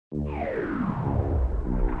EVILxJUG.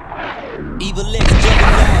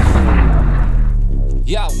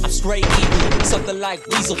 Yo, I'm straight evil. Something like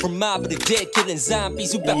Weasel from Mob of the Dead, killing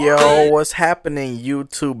zombies who back. Yo, what's happening,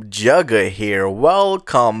 YouTube? Jugger here.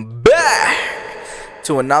 Welcome back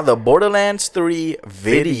to another Borderlands 3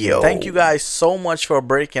 video. Thank you guys so much for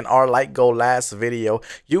breaking our like goal last video.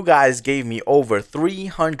 You guys gave me over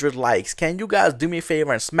 300 likes. Can you guys do me a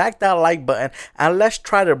favor and smack that like button, and let's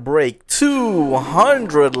try to break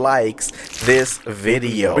 200 likes this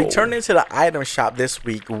video. Returning to the item shop this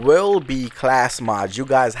week will be class mods. You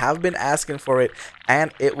guys have been asking for it,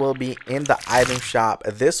 and it will be in the item shop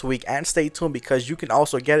this week. And stay tuned because you can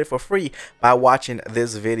also get it for free by watching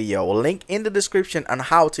this video. Link in the description on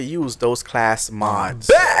how to use those class mods.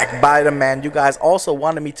 Back by the man. You guys also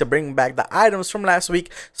wanted me to bring back the items from last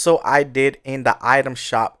week, so I did in the item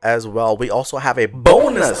shop as well. We also have a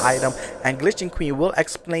bonus item, and Glitching Queen will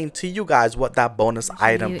explain to you guys what that bonus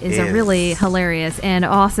item is. A really hilarious and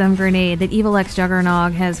awesome grenade that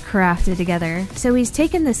EVILxJUG has crafted together. So he's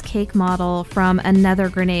taken this cake model from another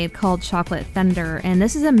grenade called Chocolate Thunder, and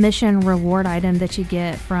this is a mission reward item that you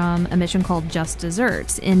get from a mission called Just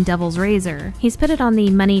Desserts in Devil's Razor. He's put it on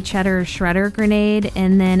the Money Cheddar Shredder grenade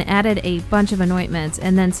and then added a bunch of anointments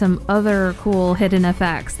and then some other cool hidden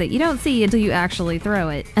effects that you don't see until you actually throw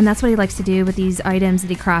it. And that's what he likes to do with these items that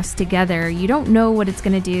he crafts together. You don't know what it's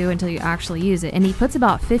going to do until you actually use it, and he puts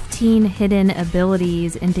about 15 hidden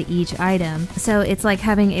abilities into each item. So it's like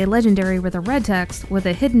having a legendary with a red text with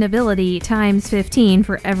a hidden ability times 15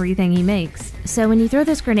 for everything he makes. So when you throw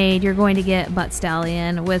this grenade, you're going to get Butt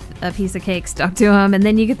Stallion with a piece of cake stuck to him, and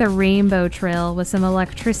then you get the rainbow trail with some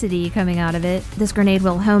electricity coming out of it. This grenade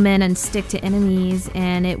will home in and stick to enemies,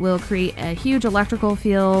 and it will create a huge electrical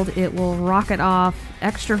field. It will rocket off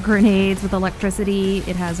extra grenades with electricity.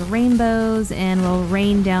 It has rainbows and will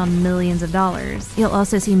rain down millions of dollars. You'll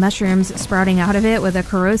also see mushrooms sprouting out of it with a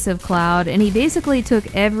corrosive cloud, and he basically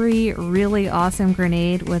took every really awesome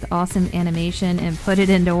grenade with awesome animation and put it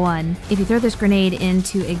into one. If you throw this grenade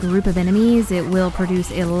into a group of enemies, it will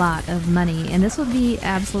produce a lot of money, and this would be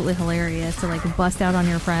absolutely hilarious to like bust out on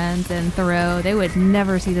your friends and throw. They would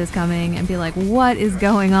never see this coming and be like, what is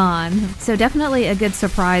going on? So definitely a good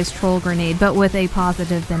surprise troll grenade, but with a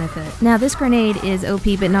positive benefit. Now this grenade is OP,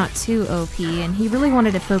 but not too OP, and he really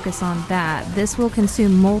wanted to focus on that. This will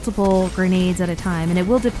consume multiple grenades at a time, and it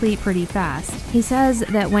will deplete pretty fast. He says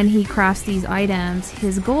that when he crafts these items,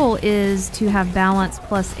 his goal is to have balance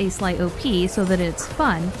plus a slight OP so that it's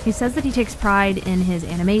fun. He says that he takes pride in his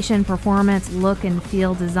animation, performance, look and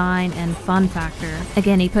feel, design, and fun factor.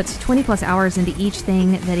 Again, he puts 20 plus hours into each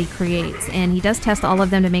thing that he creates, and he does test all of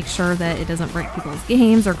them to make sure that it doesn't break people's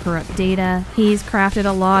games or corrupt data. He's crafted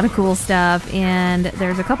a lot of cool stuff, and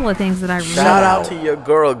there's a couple of things that I really Shout out to your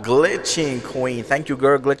girl Glitching Queen. Thank you,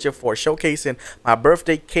 girl Glitcher, for showcasing my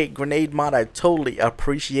birthday cake grenade mod. I totally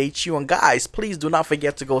appreciate you. And guys, please do not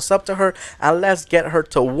forget to go sub to her, and let's get her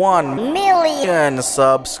to 1 million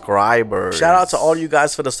subscribers. Shout out to all you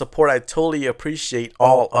guys for the support. I totally appreciate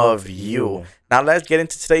all of you. Now let's get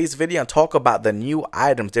into today's video and talk about the new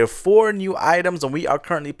items. There are 4 new items, and we are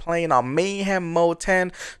currently playing on Mayhem Mode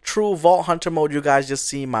 10, True Vault Hunter Mode. You guys just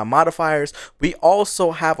see my modifiers. We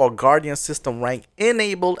also have our Guardian System rank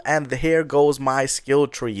enabled, and here goes my skill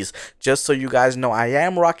trees. Just so you guys know, I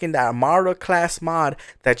am rocking that Martyr class mod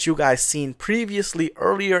that you guys seen previously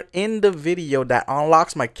earlier in the video that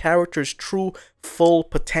unlocks my character's true full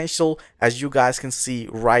potential, as you guys can see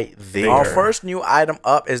right there. Our first new item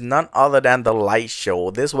up is none other than the Light Show.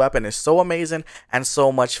 This weapon is so amazing and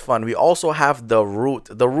so much fun. We also have the Root.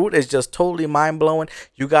 The Root is just totally mind-blowing.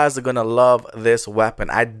 You guys are gonna love this weapon.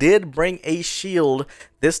 I did bring a shield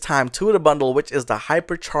this time to the bundle, which is the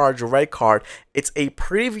Hypercharge Red Card. It's a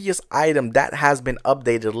previous item that has been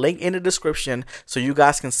updated. Link in the description so you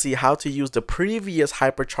guys can see how to use the previous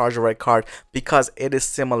Hypercharge Red Card because it is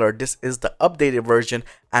similar. This is the updated version,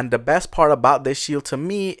 and the best part about this shield to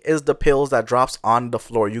me is the pills that drops on the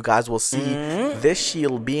floor. You guys will see this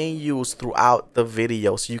shield being used throughout the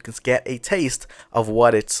video, so you can get a taste of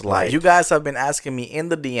what it's like. You guys have been asking me in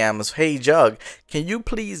the DMs, hey Jug, can you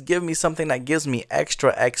please give me something that gives me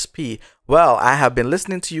extra XP? Well, I have been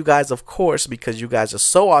listening to you guys, of course, because you guys are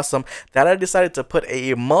so awesome that I decided to put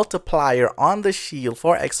a multiplier on the shield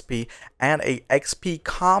for XP and a XP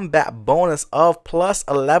combat bonus of plus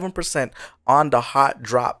 11% on the Hot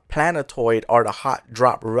Drop Planetoid or the Hot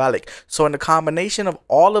Drop Relic. So in the combination of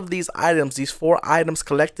all of these items, these 4 items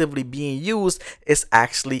collectively being used, is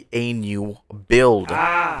actually a new build.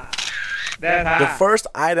 The first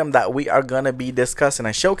item that we are going to be discussing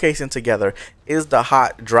and showcasing together is the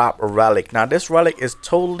Hot Drop Relic. Now this relic is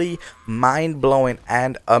totally mind-blowing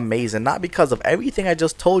and amazing, not because of everything I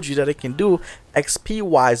just told you that it can do XP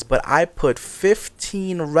wise, but I put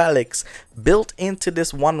 15 relics built into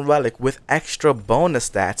this one relic with extra bonus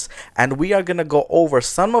stats, and we are gonna go over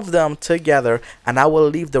some of them together, and I will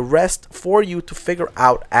leave the rest for you to figure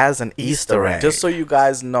out as an Easter egg. Just so you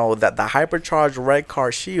guys know that the hypercharged red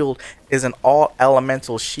car shield is an all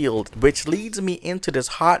elemental shield, which leads me into this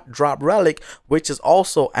Hot Drop Relic, which is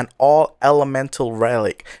also an all elemental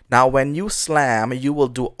relic. Now when you slam, you will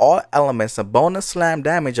do all elements, a bonus slam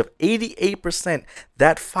damage of 88%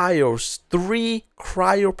 that fires 3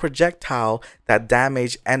 cryo projectile that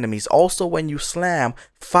damage enemies. Also when you slam,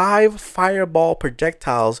 5 fireball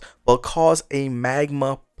projectiles will cause a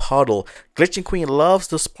magma puddle. Glitching Queen loves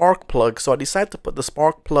the spark plug, so I decided to put the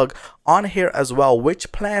spark plug on here as well,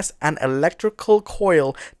 which plants an electrical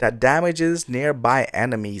coil that damages nearby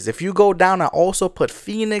enemies. If you go down, I also put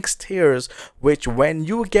Phoenix Tears, which when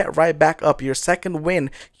you get right back up, your second win,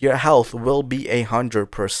 your health will be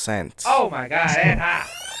 100%. Oh my god, that's hot.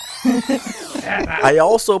 I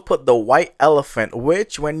also put the White Elephant,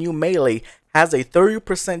 which when you melee has a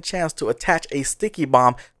 30% chance to attach a sticky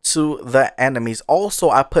bomb to the enemies. Also,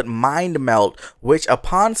 I put Mind Melt, which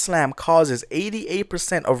upon slam causes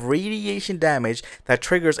 88% of radiation damage that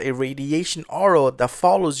triggers a radiation aura that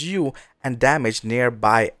follows you and damage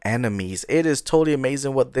nearby enemies. It is totally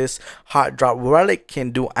amazing what this Hot Drop Relic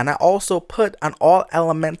can do, and I also put an all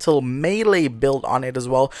elemental melee build on it as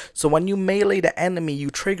well. So when you melee the enemy, you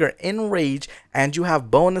trigger Enrage, and you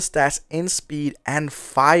have bonus stats in speed and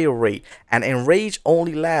fire rate, and Enrage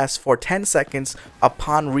only lasts for 10 seconds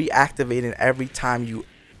upon reactivating every time you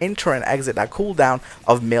enter and exit that cooldown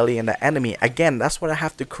of melee in the enemy. Again, that's what I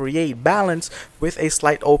have to create balance with a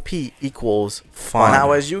slight OP equals fun.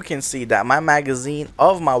 Now as you can see that my magazine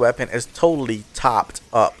of my weapon is totally topped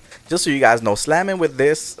up. Just so you guys know, slamming with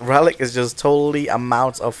this relic is just totally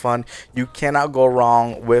amounts of fun. You cannot go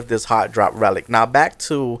wrong with this Hot Drop Relic. Now back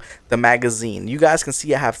to the magazine. You guys can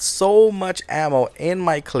see I have so much ammo in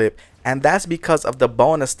my clip, and that's because of the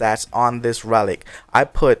bonus stats on this relic. I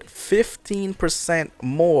put 15%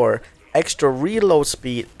 more extra reload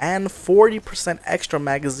speed and 40% extra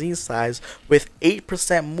magazine size with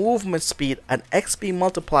 8% movement speed, an XP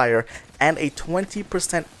multiplier, and a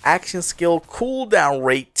 20% action skill cooldown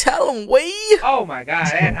rate. Tell them, YAHxWEH! Oh my god,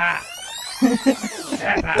 that's hot.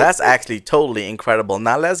 That's actually totally incredible.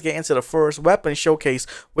 Now let's get into the first weapon showcase,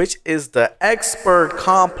 which is the Expert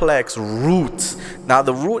Complex Root. Now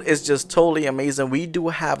the root is just totally amazing. We do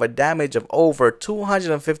have a damage of over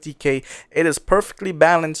 250k. It is perfectly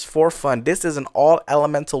balanced for fun. This is an all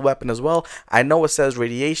elemental weapon as well. I know it says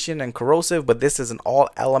radiation and corrosive, but this is an all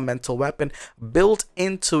elemental weapon built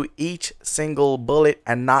into each single bullet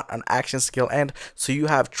and not an action skill end. So you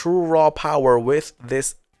have true raw power with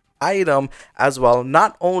this item as well.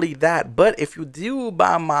 Not only that, but if you do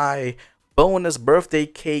buy my bonus birthday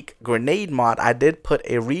cake grenade mod, I did put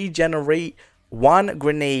a regenerate 1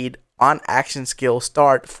 grenade on action skill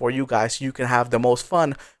start for you guys, so you can have the most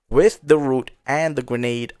fun with the root and the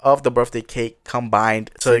grenade of the birthday cake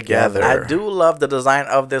combined together. I do love the design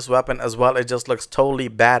of this weapon as well. It just looks totally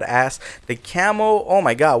badass. The camo, oh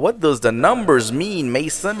my god, what does the numbers mean,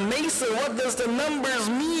 Mason? Mason, what does the numbers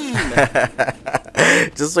mean?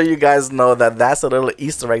 Just so you guys know that that's a little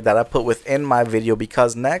Easter egg that I put within my video,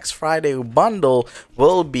 because next Friday bundle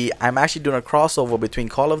will be, I'm actually doing a crossover between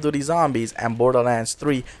Call of Duty Zombies and Borderlands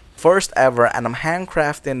 3. First ever, and I'm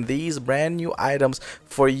handcrafting these brand new items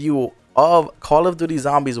for you of Call of Duty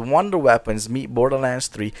Zombies Wonder Weapons meet Borderlands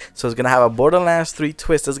 3. So it's gonna have a Borderlands 3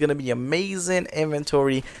 twist. It's gonna be amazing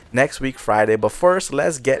inventory next week Friday. But first,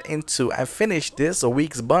 let's get into and finish this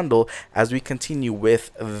week's bundle as we continue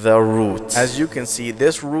with the root. As you can see,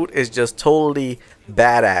 this root is just totally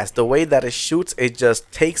badass. The way that it shoots, it just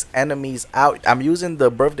takes enemies out. I'm using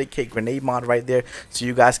the birthday cake grenade mod right there, so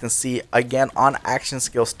you guys can see. Again, on action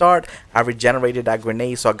skill start, I regenerated that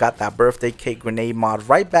grenade, so I got that birthday cake grenade mod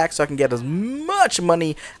right back, so I can get as much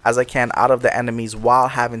money as I can out of the enemies while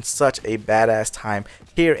having such a badass time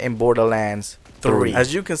here in Borderlands 3.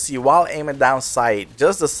 As you can see, while aiming down sight,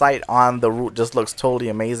 just the sight on the root just looks totally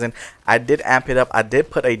amazing. I did amp it up. I did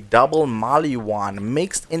put a double Maliwan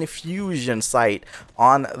mixed infusion sight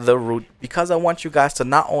on the root, because I want you guys to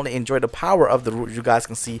not only enjoy the power of the root, you guys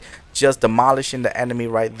can see just demolishing the enemy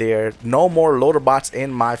right there. No more loader bots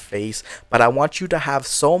in my face, but I want you to have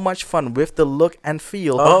so much fun with the look and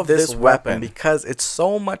feel of this weapon, because it's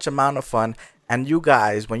so much amount of fun. and you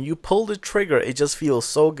guys, when you pull the trigger, it just feels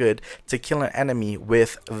so good to kill an enemy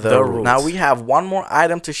with the roots. Now we have one more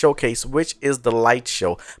item to showcase, which is the light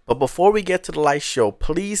show. But before we get to the light show,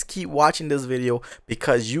 please keep watching this video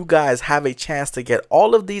because you guys have a chance to get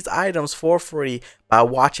all of these items for free by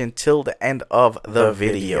watching till the end of the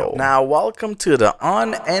video. Now welcome to the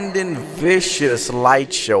unending vicious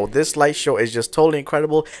light show. This light show is just totally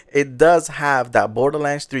incredible. It does have that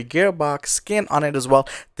Borderlands 3 gearbox skin on it as well.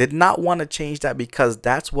 Did not want to change that because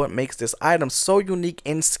that's what makes this item so unique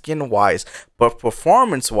in skin wise, but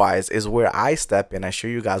performance wise is where I step in and show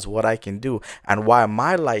you guys what I can do and why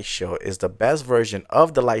my light show is the best version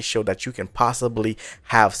of the light show that you can possibly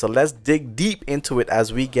have. So let's dig deep into it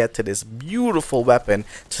as we get to this beautiful weapon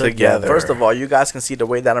together. First of all, you guys can see the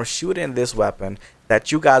way that I'm shooting this weapon,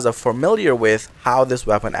 that you guys are familiar with how this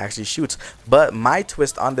weapon actually shoots. But my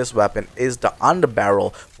twist on this weapon is the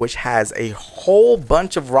underbarrel, which has a whole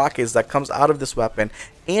bunch of rockets that comes out of this weapon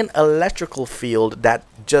in electrical field that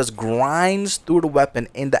just grinds through the weapon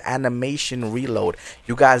in the animation reload.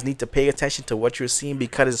 You guys need to pay attention to what you're seeing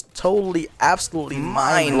because it's totally absolutely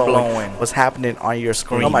mind-blowing what's happening on your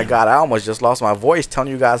screen. Oh my god, I almost just lost my voice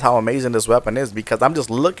telling you guys how amazing this weapon is because I'm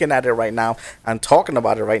just looking at it right now and talking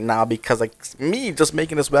about it right now because like me just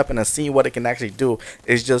making this weapon and seeing what it can actually do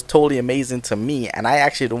is just totally amazing to me, and I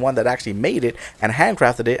actually the one that actually made it and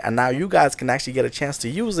handcrafted it, and now you guys can actually get a chance to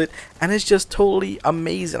use it, and it's just totally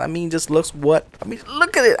amazing. I mean, just look at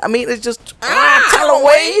it. I mean, it's just tell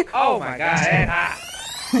away. Oh my god, that's hot.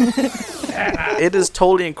 It is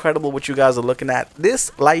totally incredible what you guys are looking at.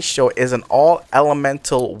 This light show is an all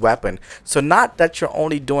elemental weapon, so not that you're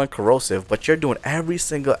only doing corrosive, but you're doing every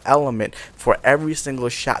single element for every single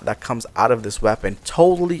shot that comes out of this weapon.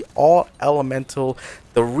 Totally all elemental.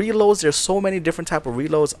 The reloads, there's so many different type of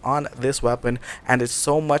reloads on this weapon, and it's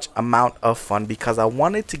so much amount of fun because I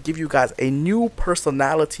wanted to give you guys a new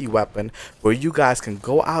personality weapon where you guys can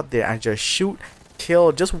go out there and just shoot,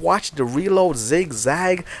 kill, just watch the reload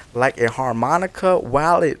zigzag like a harmonica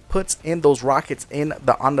while it puts in those rockets in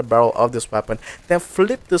the underbarrel of this weapon. Then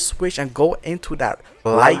flip the switch and go into that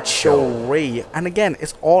light show ray, and again,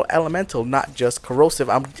 it's all elemental, not just corrosive.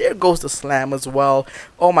 There goes the slam as well.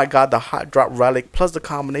 Oh my god, the hot drop relic plus the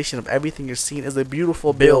combination of everything you're seeing is a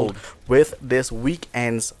beautiful build with this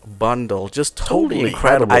weekend's bundle. Just totally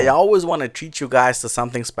incredible. I always want to treat you guys to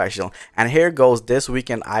something special, and here goes this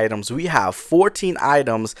weekend items. We have 14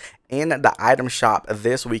 items in the item shop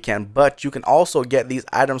this weekend, but you can also get these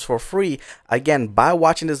items for free again by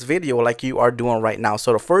watching this video like you are doing right now.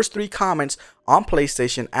 So the first 3 comments on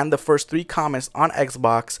PlayStation and the first 3 comments on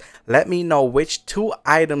Xbox, let me know which 2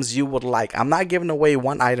 items you would like. I'm not giving away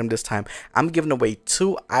 1 item this time, I'm giving away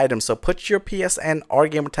 2 items. So put your PSN or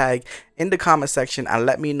gamer tag in the comment section and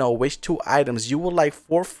let me know which 2 items you would like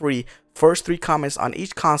for free. First 3 comments on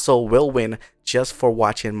each console will win just for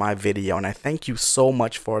watching my video, and I thank you so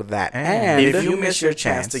much for that. And if you miss your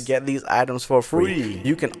chance to get these items for free,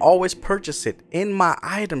 you can always purchase it in my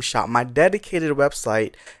item shop, my dedicated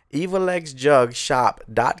website,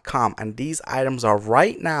 EVILxJUGshop.com, and these items are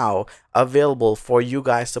right now available for you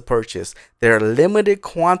guys to purchase. There are limited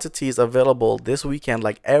quantities available this weekend,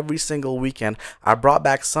 like every single weekend. I brought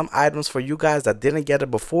back some items for you guys that didn't get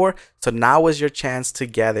it before, so now is your chance to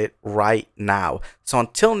get it right now. So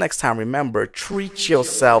until next time, remember, treat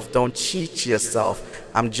yourself, don't cheat yourself.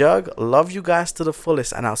 I'm Jug, love you guys to the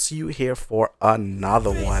fullest, and I'll see you here for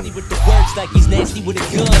another one. With the words like he's nasty with a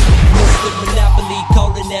gun. Monopoly,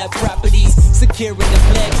 calling out properties, securing the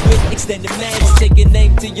flags with extended mags, taking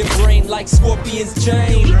aim to your brain like scorpion's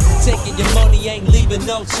chain. Taking your money ain't leaving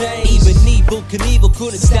no change. Even Evil Knievel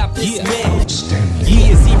couldn't stop this man. He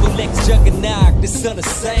is EVILxJUG, the son of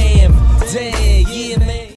Sam. Damn, yeah man.